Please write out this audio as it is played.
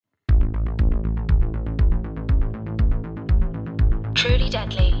Truly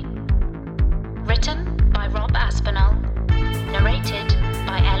Deadly. Written by Rob Aspinall. Narrated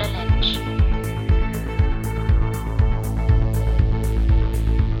by Ella Lynch.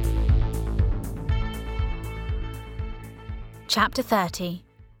 Chapter 30.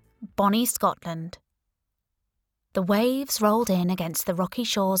 Bonnie, Scotland. The waves rolled in against the rocky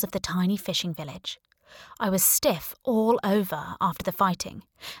shores of the tiny fishing village. I was stiff all over after the fighting,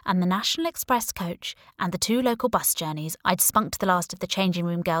 and the National Express coach and the 2 local bus journeys I'd spunked the last of the changing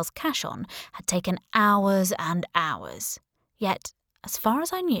room girls' cash on had taken hours and hours. Yet, as far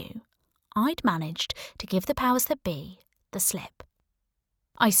as I knew, I'd managed to give the powers that be the slip.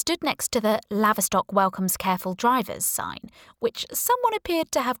 I stood next to the Laverstock Welcomes Careful Drivers sign, which someone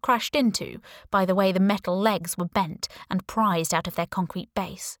appeared to have crashed into by the way the metal legs were bent and prized out of their concrete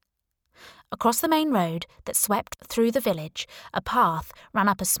base. Across the main road that swept through the village, a path ran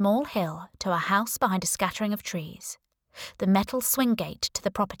up a small hill to a house behind a scattering of trees. The metal swing gate to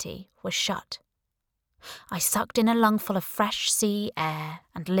the property was shut. I sucked in a lungful of fresh sea air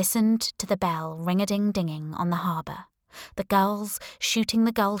and listened to the bell ring-a-ding-dinging on the harbour, the gulls shooting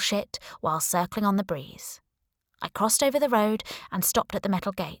the gull shit while circling on the breeze. I crossed over the road and stopped at the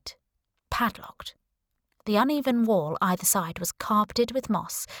metal gate, padlocked. The uneven wall either side was carpeted with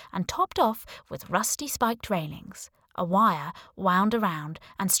moss and topped off with rusty spiked railings, a wire wound around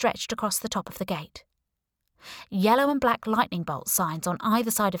and stretched across the top of the gate. Yellow and black lightning bolt signs on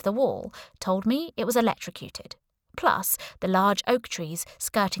either side of the wall told me it was electrocuted. Plus, the large oak trees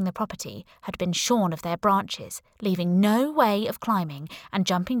skirting the property had been shorn of their branches, leaving no way of climbing and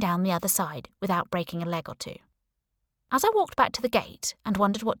jumping down the other side without breaking a leg or two. As I walked back to the gate and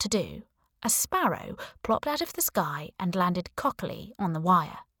wondered what to do, a sparrow plopped out of the sky and landed cockily on the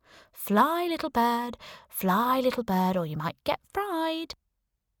wire. Fly, little bird, or you might get fried.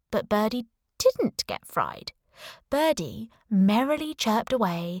 But Birdie didn't get fried. Birdie merrily chirped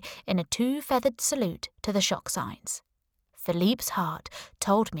away in a 2-feathered salute to the shock signs. Philippe's heart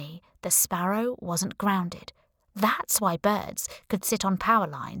told me the sparrow wasn't grounded. That's why birds could sit on power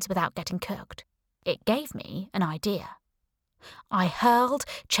lines without getting cooked. It gave me an idea. I hurled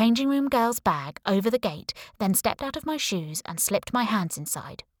changing room girl's bag over the gate, then stepped out of my shoes and slipped my hands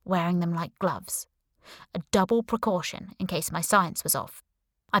inside, wearing them like gloves. A double precaution in case my science was off.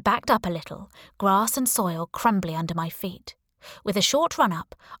 I backed up a little, grass and soil crumbly under my feet. With a short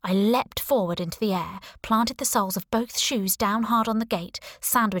run-up, I leapt forward into the air, planted the soles of both shoes down hard on the gate,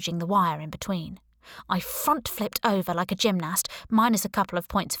 sandwiching the wire in between. I front-flipped over like a gymnast, minus a couple of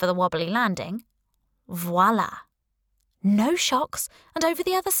points for the wobbly landing. Voila! No shocks, and over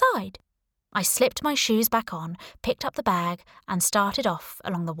the other side. I slipped my shoes back on, picked up the bag, and started off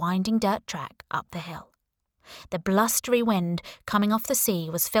along the winding dirt track up the hill. The blustery wind coming off the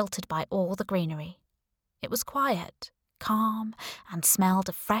sea was filtered by all the greenery. It was quiet, calm, and smelled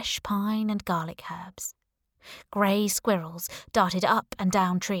of fresh pine and garlic herbs. Grey squirrels darted up and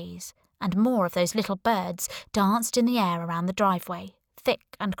down trees, and more of those little birds danced in the air around the driveway, thick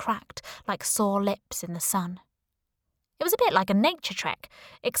and cracked like sore lips in the sun. It was a bit like a nature trek,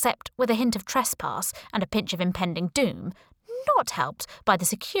 except with a hint of trespass and a pinch of impending doom, not helped by the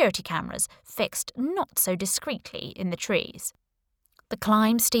security cameras fixed not so discreetly in the trees. The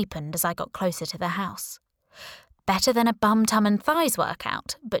climb steepened as I got closer to the house. Better than a bum, tum and thighs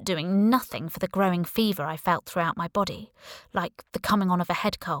workout, but doing nothing for the growing fever I felt throughout my body, like the coming on of a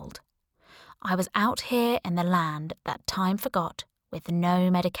head cold. I was out here in the land that time forgot with no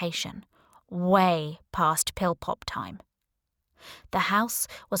medication, way past pill pop time. The house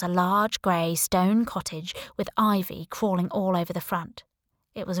was a large grey stone cottage with ivy crawling all over the front.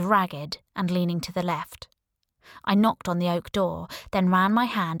 It was ragged and leaning to the left. I knocked on the oak door, then ran my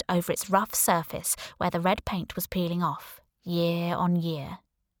hand over its rough surface where the red paint was peeling off, year on year.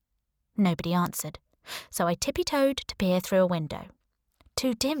 Nobody answered, so I tippy-toed to peer through a window.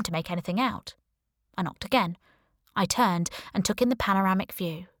 Too dim to make anything out. I knocked again. I turned and took in the panoramic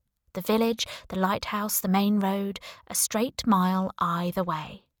view. The village, the lighthouse, the main road, a straight mile either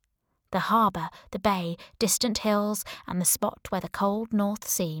way. The harbour, the bay, distant hills, and the spot where the cold North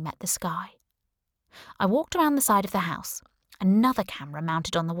Sea met the sky. I walked around the side of the house, another camera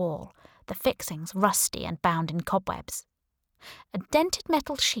mounted on the wall, the fixings rusty and bound in cobwebs. A dented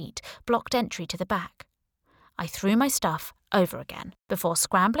metal sheet blocked entry to the back. I threw my stuff over again before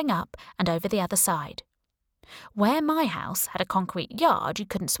scrambling up and over the other side. Where my house had a concrete yard you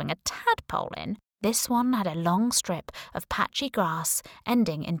couldn't swing a tadpole in, this one had a long strip of patchy grass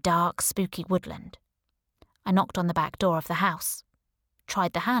ending in dark, spooky woodland. I knocked on the back door of the house.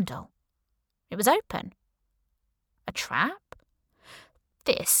 Tried the handle. It was open. A trap?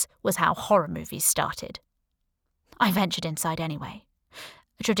 This was how horror movies started. I ventured inside anyway.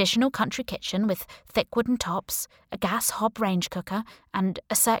 A traditional country kitchen with thick wooden tops, a gas hob range cooker, and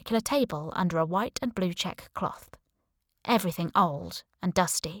a circular table under a white and blue check cloth. Everything old and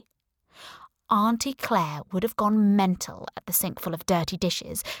dusty. Auntie Claire would have gone mental at the sink full of dirty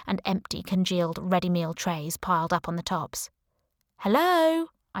dishes and empty congealed ready-meal trays piled up on the tops. "Hello,"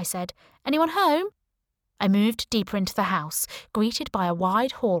 I said. "Anyone home?" I moved deeper into the house, greeted by a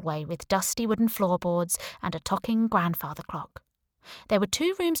wide hallway with dusty wooden floorboards and a talking grandfather clock. There were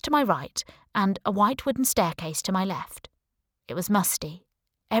 2 rooms to my right and a white wooden staircase to my left. It was musty.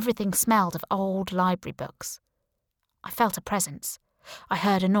 Everything smelled of old library books. I felt a presence. I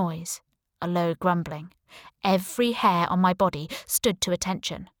heard a noise, a low grumbling. Every hair on my body stood to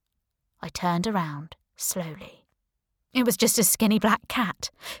attention. I turned around, slowly. It was just a skinny black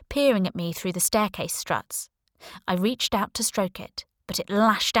cat, peering at me through the staircase struts. I reached out to stroke it, but it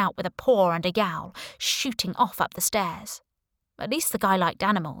lashed out with a paw and a yowl, shooting off up the stairs. At least the guy liked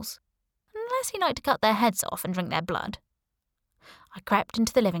animals, unless he liked to cut their heads off and drink their blood. I crept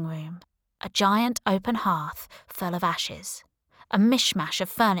into the living room, a giant open hearth full of ashes, a mishmash of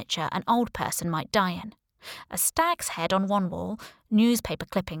furniture an old person might die in, a stag's head on one wall, newspaper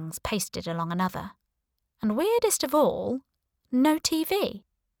clippings pasted along another. And weirdest of all, no TV.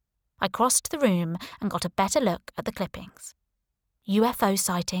 I crossed the room and got a better look at the clippings. UFO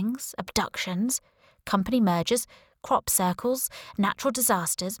sightings, abductions, company mergers, crop circles, natural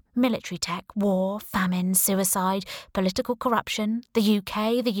disasters, military tech, war, famine, suicide, political corruption, the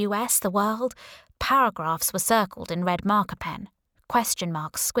UK, the US, the world. Paragraphs were circled in red marker pen, question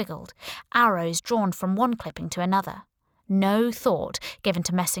marks squiggled, arrows drawn from one clipping to another. No thought given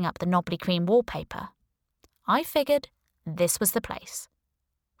to messing up the knobbly cream wallpaper. I figured this was the place.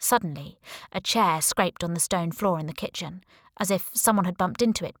 Suddenly, a chair scraped on the stone floor in the kitchen, as if someone had bumped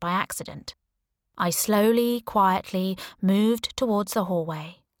into it by accident. I slowly, quietly moved towards the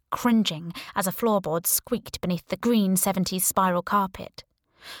hallway, cringing as a floorboard squeaked beneath the green 70s spiral carpet.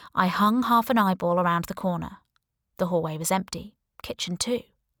 I hung half an eyeball around the corner. The hallway was empty, kitchen too.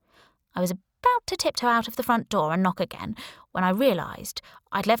 I was about to tiptoe out of the front door and knock again when I realised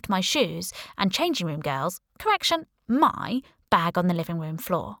I'd left my shoes and changing room girls, my bag on the living room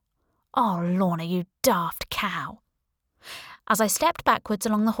floor. Oh, Lorna, you daft cow. As I stepped backwards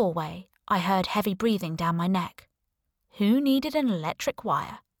along the hallway, I heard heavy breathing down my neck. Who needed an electric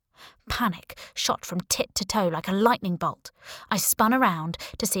wire? Panic shot from tit to toe like a lightning bolt. I spun around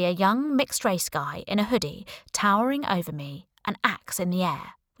to see a young mixed-race guy in a hoodie towering over me, an axe in the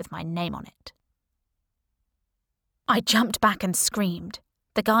air with my name on it. I jumped back and screamed.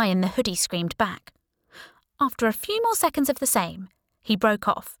 The guy in the hoodie screamed back. After a few more seconds of the same, he broke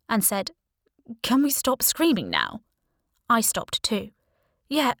off and said, "Can we stop screaming now?" I stopped too.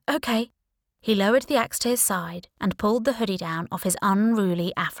 "Yeah, okay." He lowered the axe to his side and pulled the hoodie down off his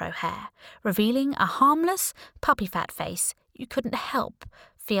unruly afro hair, revealing a harmless, puppy-fat face you couldn't help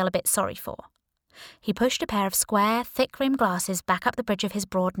feel a bit sorry for. He pushed a pair of square, thick-rimmed glasses back up the bridge of his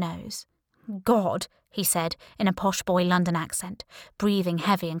broad nose. "God," he said in a posh boy London accent, breathing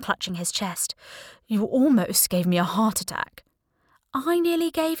heavy and clutching his chest. "You almost gave me a heart attack." "I nearly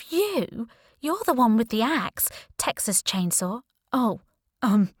gave you? You're the one with the axe, Texas chainsaw." "Oh,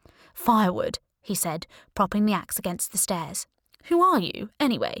 firewood," he said, propping the axe against the stairs. "Who are you,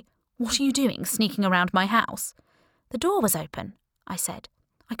 anyway? What are you doing sneaking around my house?" "The door was open," I said.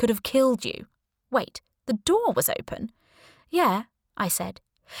 "I could have killed you." "Wait, the door was open?" "Yeah," I said.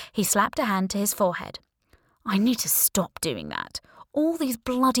 He slapped a hand to his forehead. "I need to stop doing that. All these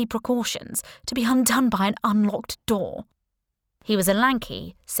bloody precautions to be undone by an unlocked door." He was a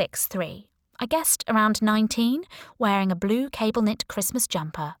lanky 6'3", I guessed around 19, wearing a blue cable-knit Christmas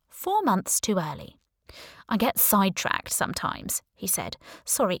jumper 4 months too early. "I get sidetracked sometimes," he said.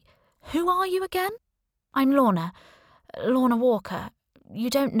 "Sorry, who are you again?" "I'm Lorna Walker. You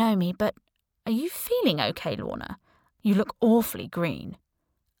don't know me, but are you feeling okay, Lorna? You look awfully green."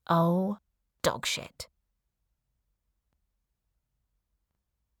 Oh, dog shit.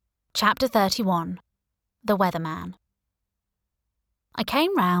 Chapter 31. The Weatherman. I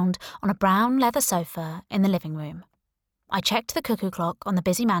came round on a brown leather sofa in the living room. I checked the cuckoo clock on the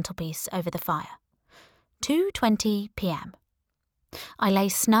busy mantelpiece over the fire. 2:20 p.m. I lay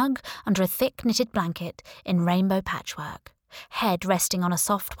snug under a thick knitted blanket in rainbow patchwork, head resting on a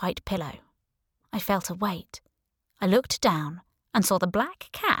soft white pillow. I felt a weight. I looked down and saw the black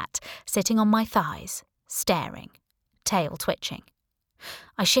cat sitting on my thighs, staring, tail twitching.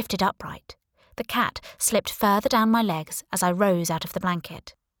 I shifted upright. The cat slipped further down my legs as I rose out of the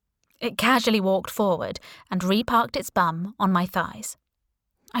blanket. It casually walked forward and reparked its bum on my thighs.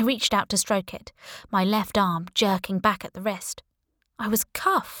 I reached out to stroke it, my left arm jerking back at the wrist. I was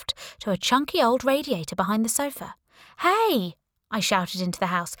cuffed to a chunky old radiator behind the sofa. "Hey!" I shouted into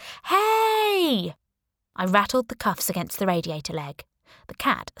the house. "Hey!" I rattled the cuffs against the radiator leg. The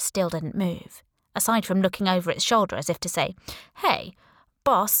cat still didn't move, aside from looking over its shoulder as if to say, "Hey,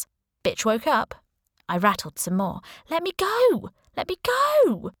 boss, bitch woke up." I rattled some more. "Let me go! Let me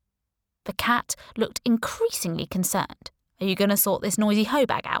go!" The cat looked increasingly concerned. "Are you going to sort this noisy hoe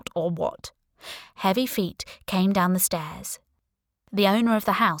bag out, or what?" Heavy feet came down the stairs. The owner of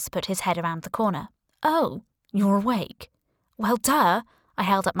the house put his head around the corner. "Oh, you're awake." "Well, duh." I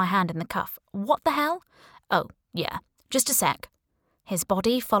held up my hand in the cuff. "What the hell?" "Oh, yeah, just a sec." His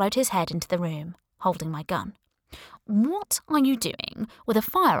body followed his head into the room, holding my gun. "What are you doing with a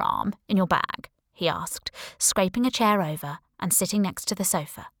firearm in your bag?" he asked, scraping a chair over and sitting next to the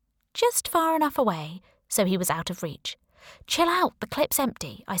sofa, just far enough away so he was out of reach. "Chill out, the clip's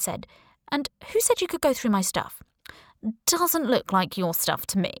empty," I said. "And who said you could go through my stuff?" "Doesn't look like your stuff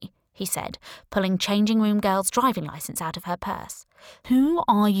to me," he said, pulling changing room girl's driving licence out of her purse. "Who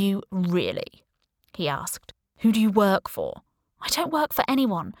are you really?" he asked. "Who do you work for?" "I don't work for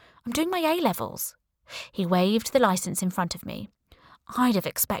anyone. I'm doing my A-levels." He waved the licence in front of me. "I'd have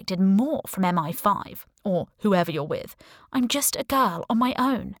expected more from MI5, or whoever you're with. I'm just a girl on my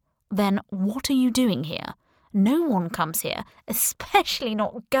own." "Then what are you doing here?" "No one comes here, especially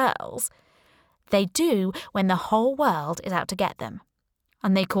not girls." "They do when the whole world is out to get them."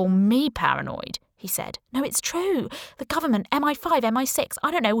 "And they call me paranoid," he said. "No, it's true. The government, MI5, MI6,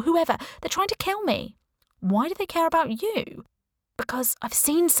 I don't know, whoever, they're trying to kill me." "Why do they care about you?" "Because I've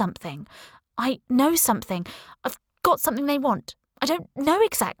seen something. I know something. I've got something they want. I don't know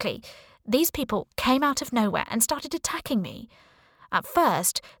exactly. These people came out of nowhere and started attacking me. At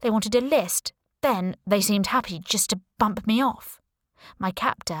first, they wanted a list. Then they seemed happy just to bump me off." My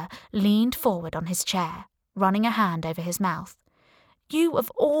captor leaned forward on his chair, running a hand over his mouth. "You,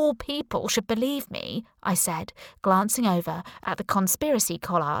 of all people, should believe me," I said, glancing over at the conspiracy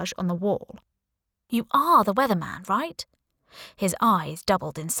collage on the wall. "You are the weatherman, right?" His eyes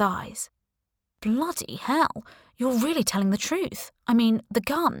doubled in size. "Bloody hell, you're really telling the truth. I mean, the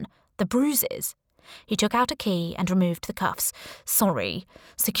gun, the bruises." He took out a key and removed the cuffs. "Sorry,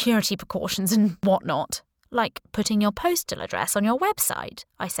 security precautions and whatnot." "Like putting your postal address on your website,"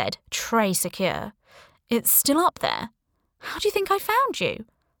 I said. "Très secure." "It's still up there." "How do you think I found you?"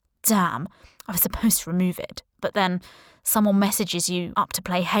 "Damn, I was supposed to remove it, but then someone messages you up to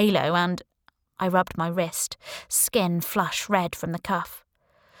play Halo and—" I rubbed my wrist, skin flush red from the cuff.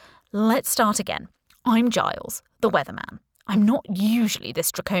 "Let's start again. I'm Giles, the weatherman. I'm not usually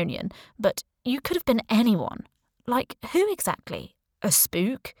this draconian, but you could have been anyone." "Like who exactly? A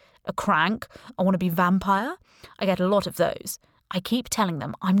spook? A crank? A wannabe vampire?" I get a lot of those. I keep telling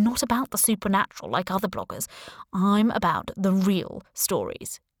them I'm not about the supernatural like other bloggers. I'm about the real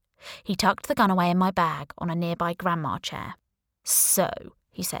stories. He tucked the gun away in my bag on a nearby grandma chair. "So,"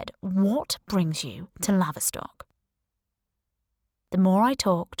 he said, "what brings you to Laverstock?" The more I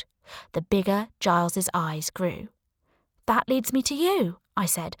talked, the bigger Giles's eyes grew. "That leads me to you," I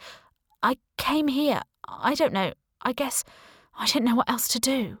said. "I came here. I don't know. I guess I didn't know what else to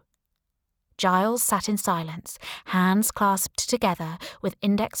do." Giles sat in silence, hands clasped together with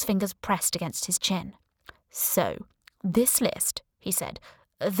index fingers pressed against his chin. "So, this list," he said,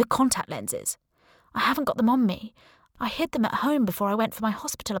 "the contact lenses. I haven't got them on me. I hid them at home before I went for my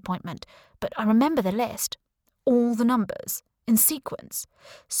hospital appointment, but I remember the list. All the numbers, in sequence.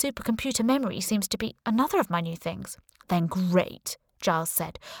 Supercomputer memory seems to be another of my new things." "Then great," Giles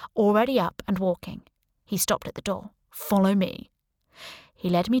said, already up and walking. He stopped at the door. "Follow me." He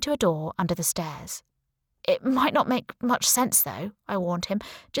led me to a door under the stairs. "It might not make much sense, though," I warned him.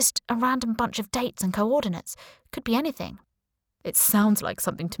 "Just a random bunch of dates and coordinates. Could be anything." "It sounds like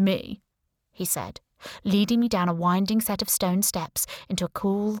something to me," he said, leading me down a winding set of stone steps into a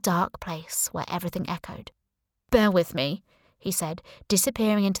cool, dark place where everything echoed. "Bear with me," he said,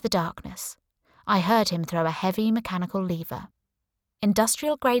 disappearing into the darkness. I heard him throw a heavy mechanical lever.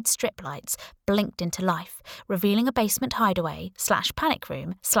 Industrial-grade strip lights blinked into life, revealing a basement hideaway / panic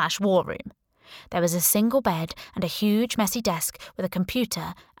room / war room. There was a single bed and a huge messy desk with a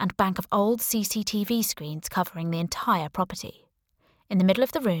computer and bank of old CCTV screens covering the entire property. In the middle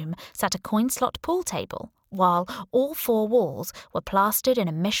of the room sat a coin-slot pool table, while all four walls were plastered in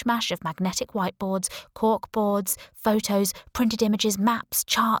a mishmash of magnetic whiteboards, corkboards, photos, printed images, maps,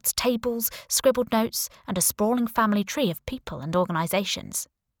 charts, tables, scribbled notes, and a sprawling family tree of people and organisations.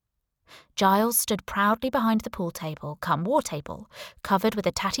 Giles stood proudly behind the pool table, cum war table, covered with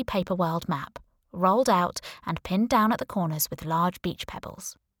a tatty paper world map, rolled out and pinned down at the corners with large beach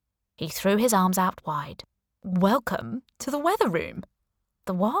pebbles. He threw his arms out wide. Welcome to the weather room.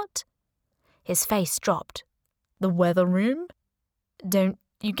 The what? His face dropped. The weather room? Don't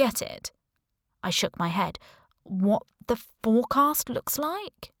you get it? I shook my head. What the forecast looks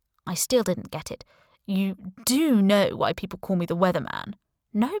like? I still didn't get it. You do know why people call me the weatherman?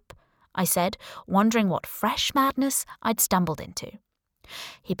 Nope, I said, wondering what fresh madness I'd stumbled into.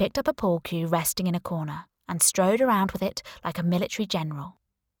 He picked up a pool cue resting in a corner and strode around with it like a military general.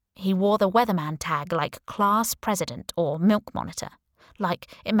 He wore the weatherman tag like class president or milk monitor, like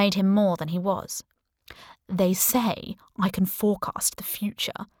it made him more than he was. They say I can forecast the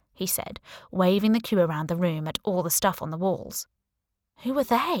future, he said, waving the cue around the room at all the stuff on the walls. Who were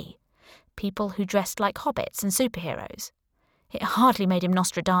they? People who dressed like hobbits and superheroes. It hardly made him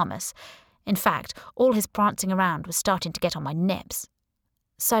Nostradamus. In fact, all his prancing around was starting to get on my nips.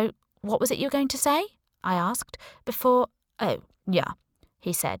 So, what was it you were going to say? I asked, before... Oh, yeah,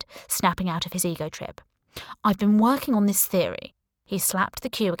 he said, snapping out of his ego trip. I've been working on this theory. He slapped the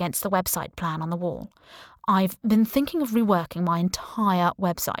cue against the website plan on the wall. I've been thinking of reworking my entire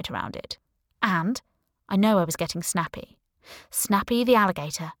website around it. And I know I was getting snappy. Snappy the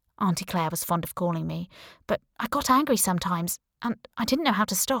alligator, Auntie Claire was fond of calling me, but I got angry sometimes, and I didn't know how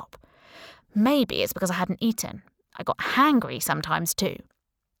to stop. Maybe it's because I hadn't eaten. I got hangry sometimes too.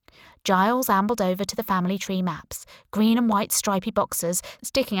 Giles ambled over to the family tree maps, green and white stripy boxers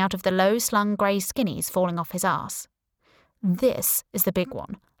sticking out of the low-slung grey skinnies falling off his arse. This is the big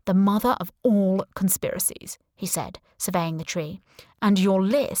one, the mother of all conspiracies, he said, surveying the tree, and your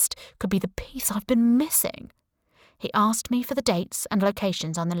list could be the piece I've been missing. He asked me for the dates and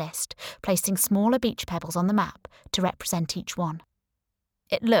locations on the list, placing smaller beach pebbles on the map to represent each one.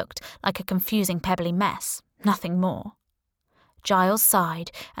 It looked like a confusing pebbly mess, nothing more. Giles sighed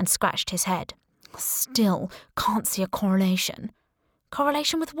and scratched his head. Still can't see a correlation.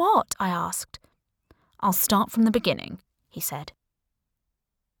 Correlation with what? I asked. I'll start from the beginning, he said.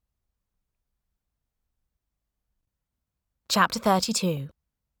 Chapter 32.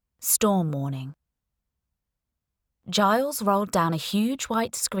 Storm Warning. Giles rolled down a huge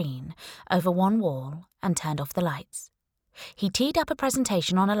white screen over one wall and turned off the lights. He teed up a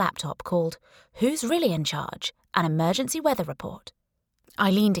presentation on a laptop called Who's Really in Charge? An Emergency Weather Report.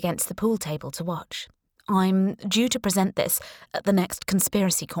 I leaned against the pool table to watch. I'm due to present this at the next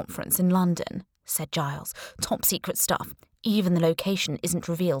conspiracy conference in London, said Giles. Top secret stuff. Even the location isn't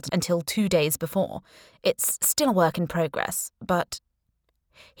revealed until 2 days before. It's still a work in progress, but...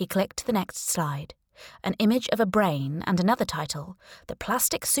 He clicked the next slide. An image of a brain and another title, The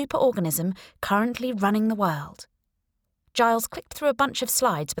Plastic Superorganism Currently Running the World. Giles clicked through a bunch of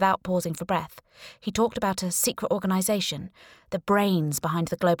slides without pausing for breath. He talked about a secret organisation, the brains behind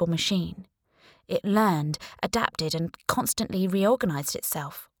the global machine. It learned, adapted and constantly reorganised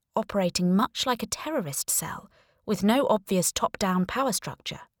itself, operating much like a terrorist cell, with no obvious top-down power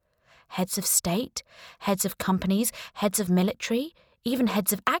structure. Heads of state, heads of companies, heads of military, even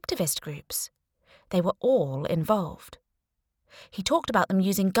heads of activist groups. They were all involved. He talked about them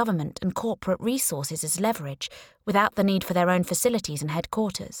using government and corporate resources as leverage, without the need for their own facilities and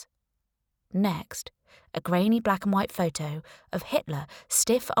headquarters. Next, a grainy black and white photo of Hitler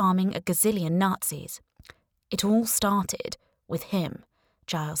stiff-arming a gazillion Nazis. It all started with him,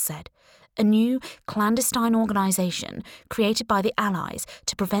 Giles said. A new, clandestine organisation created by the Allies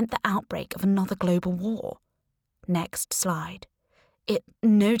to prevent the outbreak of another global war. Next slide. It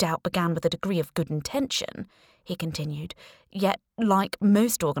no doubt began with a degree of good intention, he continued, yet, like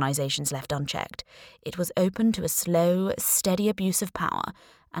most organisations left unchecked, it was open to a slow, steady abuse of power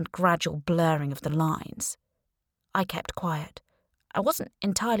and gradual blurring of the lines. I kept quiet. I wasn't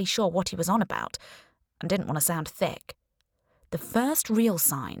entirely sure what he was on about, and didn't want to sound thick. The first real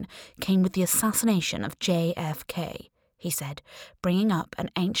sign came with the assassination of JFK, he said, bringing up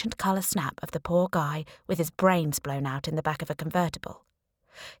an ancient colour snap of the poor guy with his brains blown out in the back of a convertible.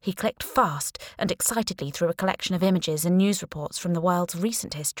 He clicked fast and excitedly through a collection of images and news reports from the world's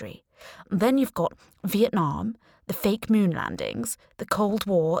recent history. Then you've got Vietnam, the fake moon landings, the Cold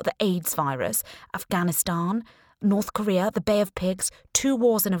War, the AIDS virus, Afghanistan, North Korea, the Bay of Pigs, 2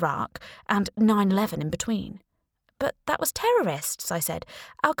 wars in Iraq, and 9/11 in between. But that was terrorists, I said.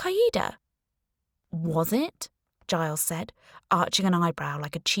 Al-Qaeda. Was it? Giles said, arching an eyebrow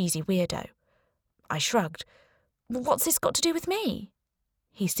like a cheesy weirdo. I shrugged. What's this got to do with me?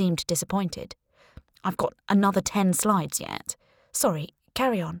 He seemed disappointed. I've got another 10 slides yet. Sorry,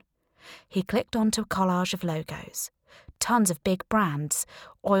 carry on. He clicked onto a collage of logos. Tons of big brands,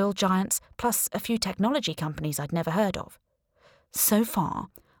 oil giants, plus a few technology companies I'd never heard of. So far,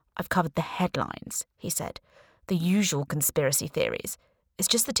 I've covered the headlines, he said. The usual conspiracy theories. is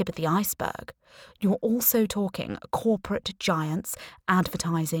just the tip of the iceberg. You're also talking corporate giants,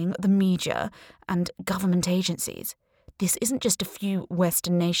 advertising, the media, and government agencies. This isn't just a few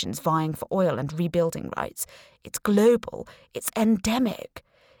Western nations vying for oil and rebuilding rights. It's global. It's endemic.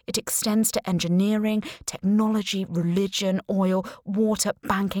 It extends to engineering, technology, religion, oil, water,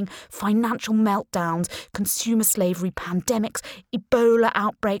 banking, financial meltdowns, consumer slavery, pandemics, Ebola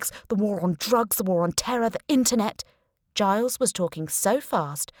outbreaks, the war on drugs, the war on terror, the internet. Giles was talking so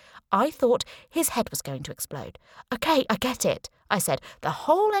fast, I thought his head was going to explode. Okay, I get it, I said. The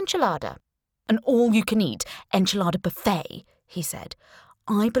whole enchilada. An all-you-can-eat enchilada buffet, he said.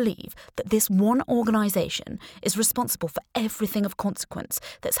 I believe that this one organisation is responsible for everything of consequence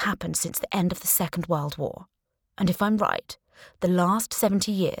that's happened since the end of the Second World War. And if I'm right, the last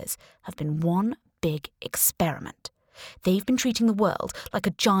 70 years have been one big experiment. They've been treating the world like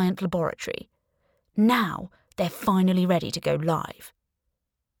a giant laboratory. Now they're finally ready to go live.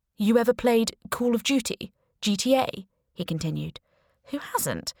 You ever played Call of Duty, GTA? He continued. Who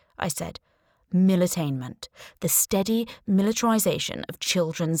hasn't? I said. Militainment, the steady militarisation of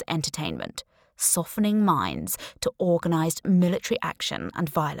children's entertainment, softening minds to organised military action and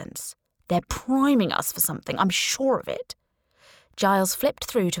violence. They're priming us for something, I'm sure of it. Giles flipped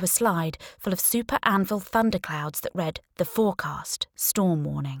through to a slide full of super anvil thunderclouds that read, The Forecast, Storm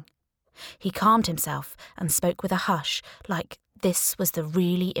Warning. He calmed himself and spoke with a hush, like this was the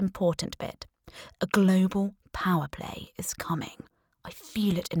really important bit. A global power play is coming. I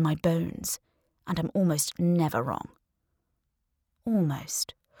feel it in my bones. And I'm almost never wrong.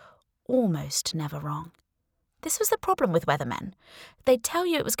 Almost never wrong. This was the problem with weathermen. They'd tell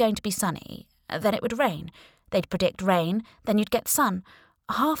you it was going to be sunny, then it would rain. They'd predict rain, then you'd get sun.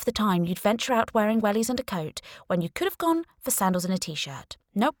 Half the time you'd venture out wearing wellies and a coat when you could have gone for sandals and a t-shirt.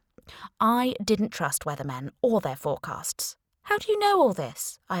 Nope, I didn't trust weathermen or their forecasts. How do you know all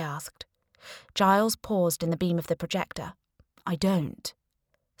this? I asked. Giles paused in the beam of the projector. I don't.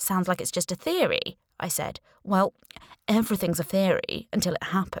 Sounds like it's just a theory, I said. Well, everything's a theory until it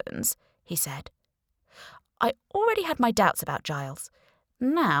happens, he said. I already had my doubts about Giles.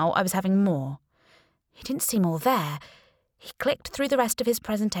 Now I was having more. He didn't seem all there. He clicked through the rest of his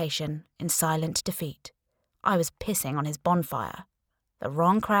presentation in silent defeat. I was pissing on his bonfire. The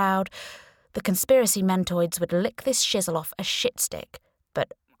wrong crowd. The conspiracy mentoids would lick this shizzle off a shit stick,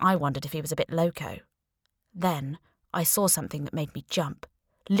 but I wondered if he was a bit loco. Then I saw something that made me jump.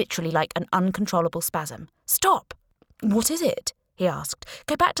 Literally like an uncontrollable spasm. Stop! What is it? He asked.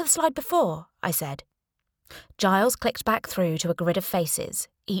 Go back to the slide before, I said. Giles clicked back through to a grid of faces,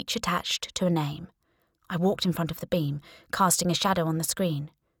 each attached to a name. I walked in front of the beam, casting a shadow on the screen.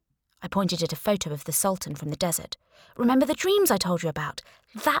 I pointed at a photo of the Sultan from the desert. Remember the dreams I told you about?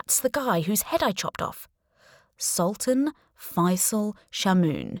 That's the guy whose head I chopped off. Sultan Faisal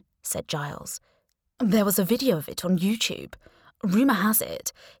Shamoon, said Giles. There was a video of it on YouTube. Rumour has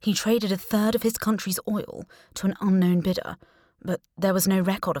it he traded a third of his country's oil to an unknown bidder, but there was no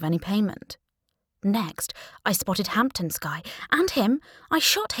record of any payment. Next, I spotted Hampton's guy, and him. I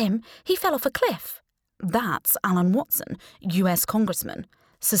shot him. He fell off a cliff. That's Alan Watson, US congressman,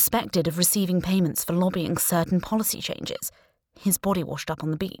 suspected of receiving payments for lobbying certain policy changes. His body washed up on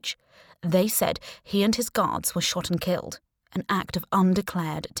the beach. They said he and his guards were shot and killed, an act of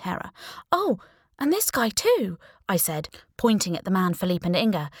undeclared terror. Oh, and this guy too, I said, pointing at the man Philippe and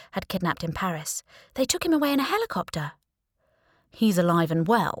Inga had kidnapped in Paris. They took him away in a helicopter. He's alive and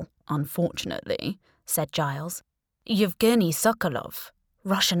well, unfortunately, said Giles. Yevgeny Sokolov,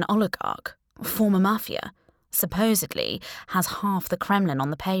 Russian oligarch, former mafia, supposedly has half the Kremlin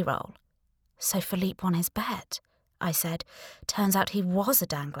on the payroll. So Philippe won his bet, I said. Turns out he was a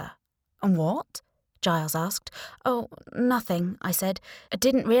dangler. What? Giles asked. Oh, nothing, I said. I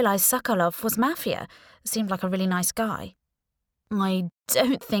didn't realise Sokolov was mafia. Seemed like a really nice guy. I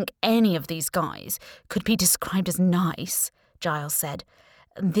don't think any of these guys could be described as nice, Giles said.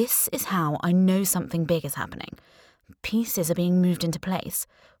 This is how I know something big is happening. Pieces are being moved into place.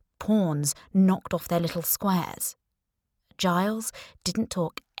 Pawns knocked off their little squares. Giles didn't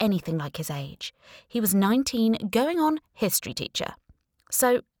talk anything like his age. He was 19, going on history teacher.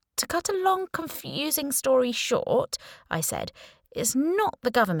 So, to cut a long, confusing story short, I said, it's not the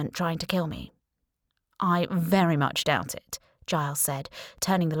government trying to kill me. I very much doubt it, Giles said,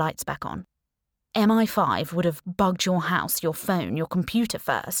 turning the lights back on. MI5 would have bugged your house, your phone, your computer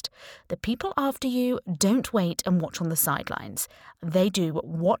first. The people after you don't wait and watch on the sidelines. They do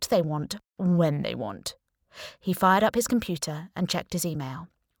what they want, when they want. He fired up his computer and checked his email.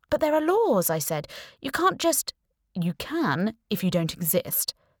 But there are laws, I said. You can't just... You can if you don't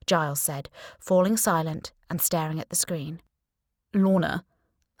exist, Giles said, falling silent and staring at the screen. Lorna,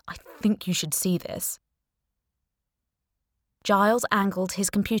 I think you should see this. Giles angled his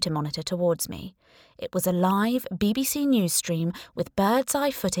computer monitor towards me. It was a live BBC News stream with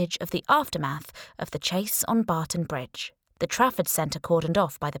bird's-eye footage of the aftermath of the chase on Barton Bridge, the Trafford Centre cordoned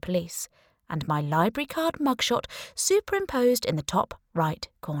off by the police, and my library card mugshot superimposed in the top right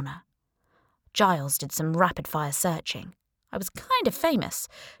corner. Giles did some rapid-fire searching. I was kind of famous,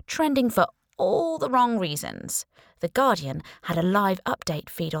 trending for all the wrong reasons. The Guardian had a live update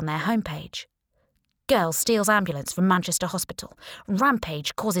feed on their homepage. Girl steals ambulance from Manchester Hospital.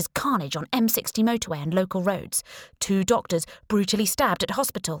 Rampage causes carnage on M60 motorway and local roads. 2 doctors brutally stabbed at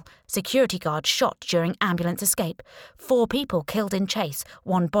hospital. Security guard shot during ambulance escape. 4 people killed in chase.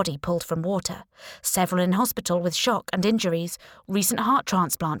 1 body pulled from water. Several in hospital with shock and injuries. Recent heart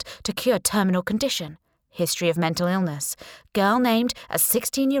transplant to cure terminal condition. History of mental illness. Girl named as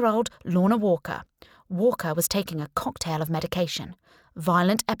 16-year-old Lorna Walker. Walker was taking a cocktail of medication.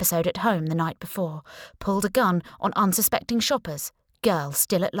 Violent episode at home the night before. Pulled a gun on unsuspecting shoppers. Girl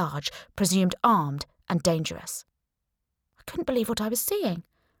still at large, presumed armed and dangerous. I couldn't believe what I was seeing.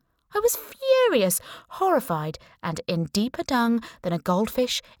 I was furious, horrified, and in deeper dung than a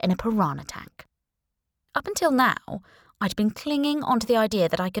goldfish in a piranha tank. Up until now, I'd been clinging onto the idea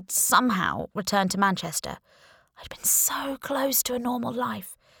that I could somehow return to Manchester. I'd been so close to a normal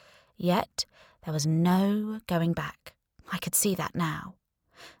life. Yet there was no going back. I could see that now.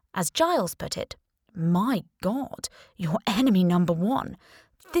 As Giles put it, my God, you're enemy number 1.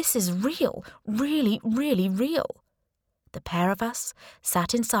 This is real, really, really real. The pair of us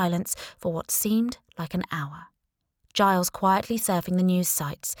sat in silence for what seemed like an hour. Giles quietly surfing the news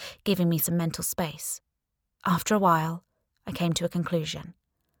sites, giving me some mental space. After a while, I came to a conclusion.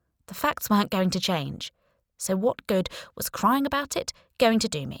 The facts weren't going to change, so what good was crying about it going to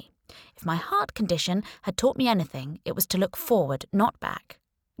do me? If my heart condition had taught me anything, it was to look forward, not back.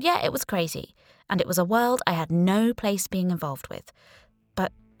 Yeah, it was crazy, and it was a world I had no place being involved with.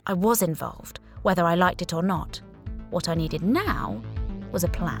 But I was involved, whether I liked it or not. What I needed now was a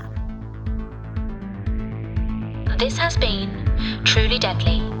plan. This has been Truly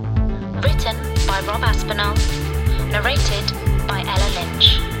Deadly, written by Rob Aspinall, narrated by Ella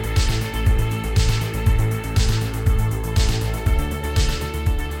Lynch.